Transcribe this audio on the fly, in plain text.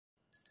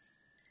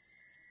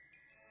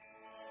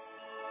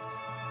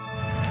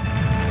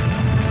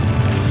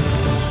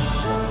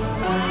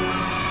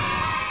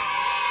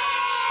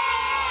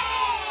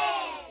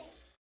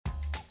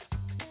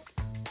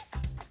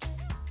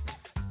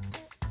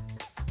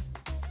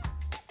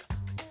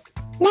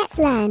Let's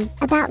learn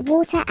about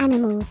water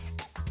animals.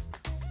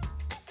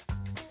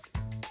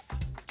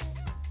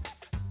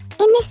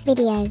 In this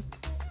video,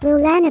 we'll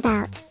learn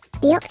about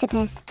the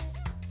octopus,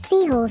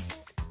 seahorse,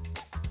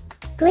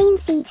 green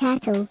sea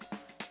turtle,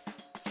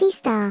 sea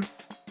star,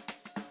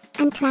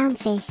 and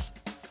clownfish.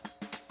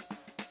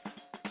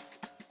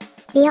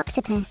 The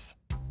octopus.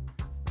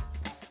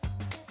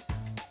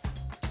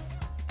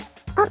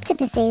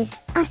 Octopuses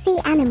are sea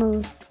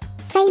animals,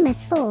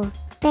 famous for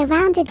their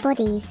rounded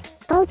bodies,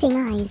 bulging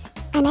eyes,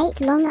 and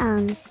 8 long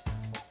arms,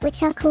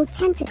 which are called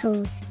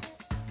tentacles.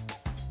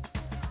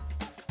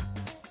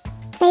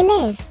 They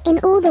live in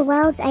all the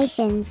world's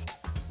oceans,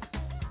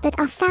 but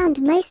are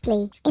found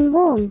mostly in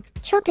warm,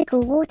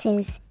 tropical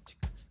waters.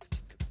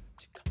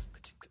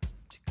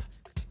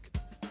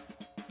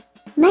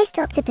 Most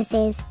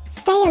octopuses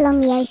stay along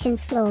the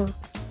ocean's floor,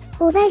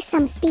 although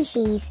some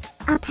species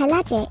are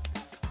pelagic,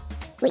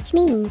 which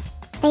means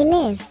they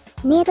live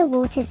near the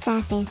water's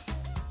surface.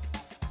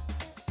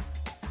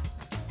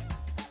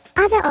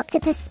 Other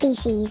octopus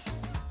species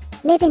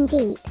live in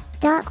deep,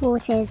 dark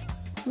waters,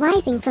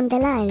 rising from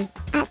below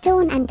at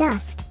dawn and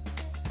dusk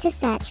to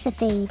search for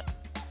food.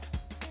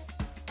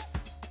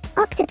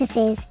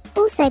 Octopuses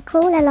also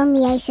crawl along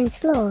the ocean's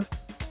floor,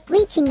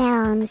 reaching their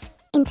arms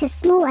into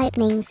small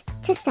openings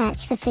to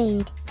search for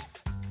food.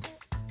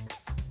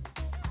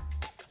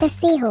 The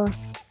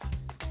seahorse.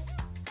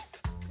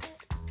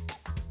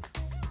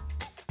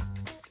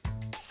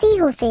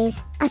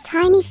 Seahorses are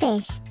tiny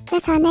fish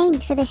that are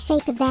named for the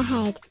shape of their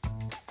head,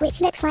 which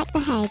looks like the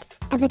head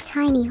of a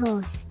tiny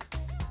horse.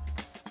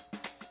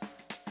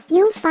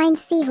 You'll find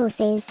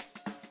seahorses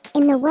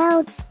in the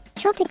world's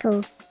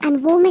tropical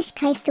and warmish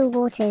coastal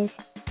waters,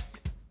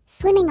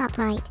 swimming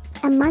upright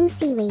among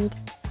seaweed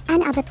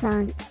and other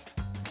plants.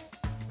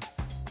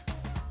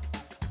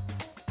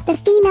 The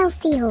female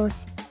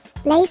seahorse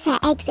lays her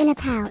eggs in a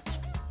pouch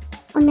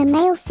on the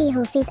male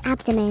seahorse's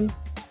abdomen.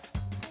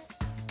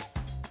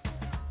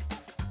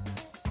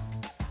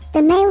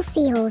 The male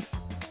seahorse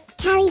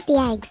carries the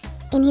eggs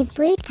in his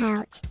brood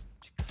pouch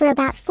for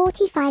about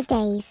 45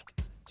 days,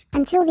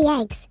 until the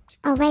eggs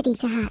are ready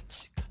to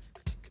hatch.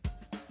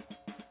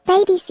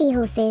 Baby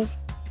seahorses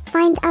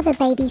find other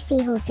baby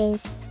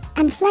seahorses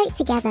and float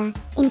together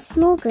in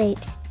small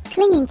groups,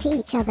 clinging to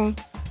each other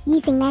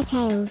using their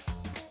tails.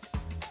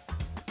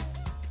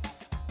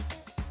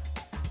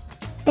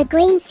 The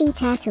green sea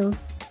turtle.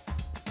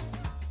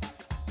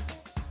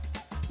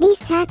 These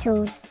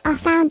turtles are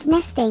found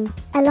nesting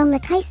along the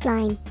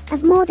coastline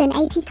of more than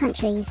 80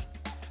 countries,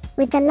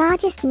 with the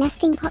largest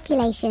nesting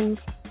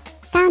populations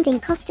found in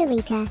Costa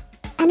Rica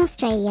and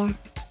Australia.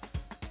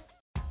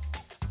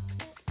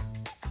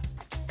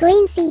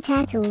 Green sea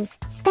turtles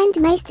spend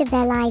most of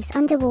their lives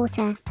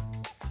underwater,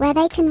 where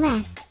they can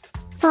rest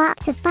for up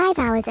to 5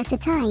 hours at a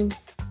time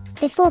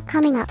before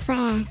coming up for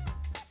air.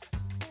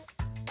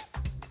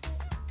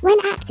 When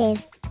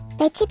active,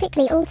 they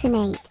typically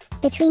alternate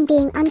between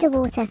being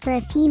underwater for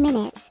a few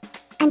minutes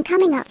and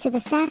coming up to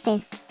the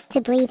surface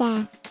to breathe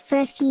air for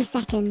a few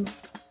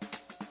seconds.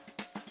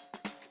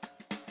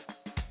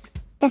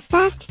 The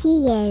first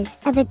few years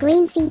of a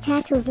green sea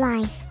turtle's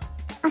life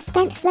are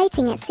spent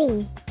floating at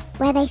sea,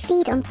 where they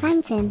feed on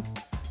plankton.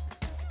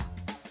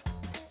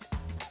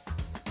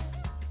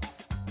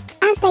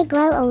 As they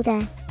grow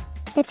older,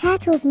 the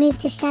turtles move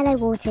to shallow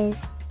waters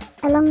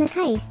along the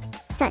coast,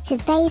 such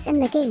as bays and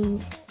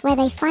lagoons, where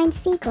they find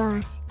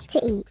seagrass to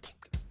eat.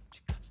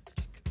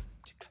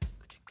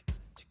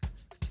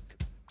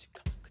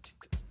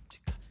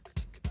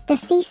 The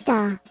sea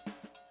star.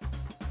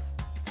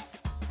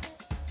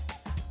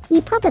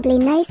 You probably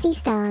know sea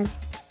stars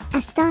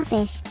as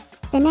starfish,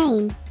 the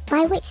name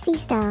by which sea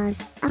stars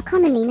are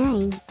commonly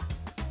known.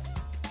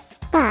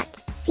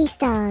 But sea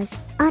stars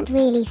aren't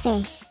really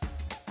fish.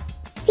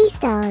 Sea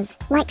stars,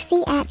 like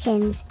sea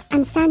urchins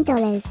and sand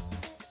dollars,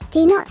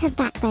 do not have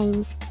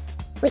backbones,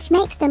 which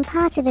makes them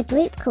part of a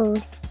group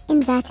called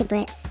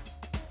Invertebrates.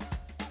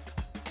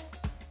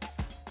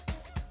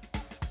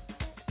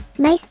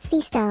 Most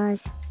sea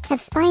stars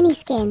have spiny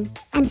skin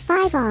and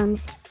 5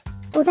 arms,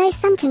 although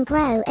some can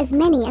grow as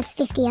many as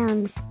 50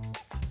 arms.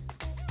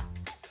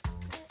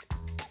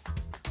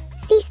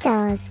 Sea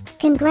stars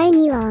can grow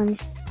new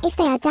arms if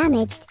they are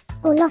damaged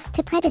or lost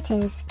to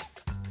predators.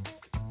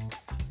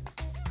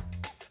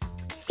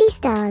 Sea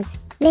stars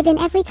live in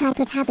every type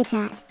of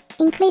habitat,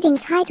 including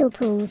tidal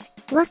pools,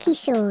 rocky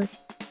shores,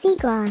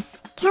 seagrass,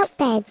 kelp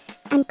beds,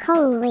 and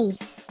coral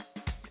reefs.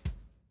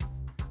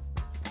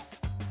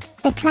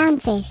 The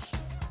clownfish.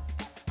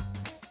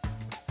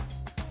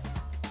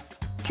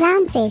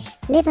 Clownfish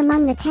live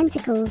among the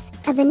tentacles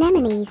of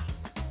anemones,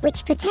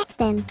 which protect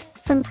them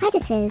from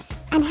predators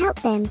and help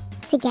them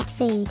to get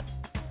food.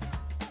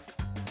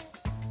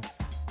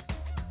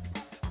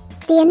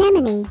 The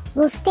anemone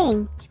will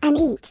sting and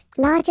eat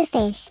larger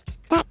fish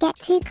that get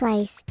too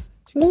close,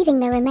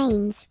 leaving the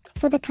remains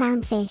for the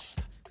clownfish.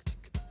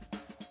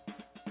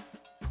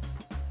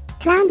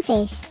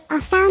 Clownfish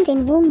are found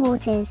in warm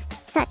waters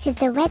such as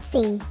the Red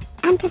Sea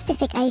and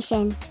Pacific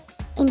Ocean,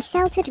 in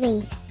sheltered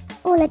reefs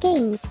or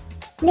lagoons,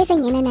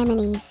 living in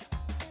anemones.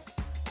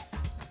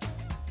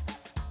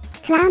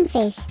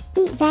 Clownfish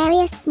eat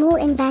various small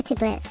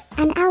invertebrates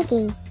and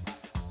algae,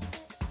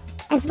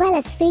 as well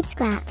as food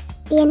scraps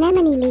the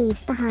anemone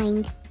leaves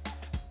behind.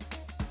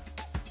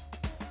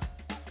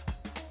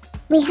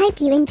 We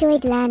hope you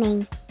enjoyed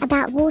learning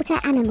about water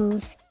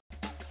animals.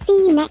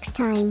 See you next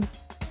time.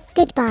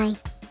 Goodbye.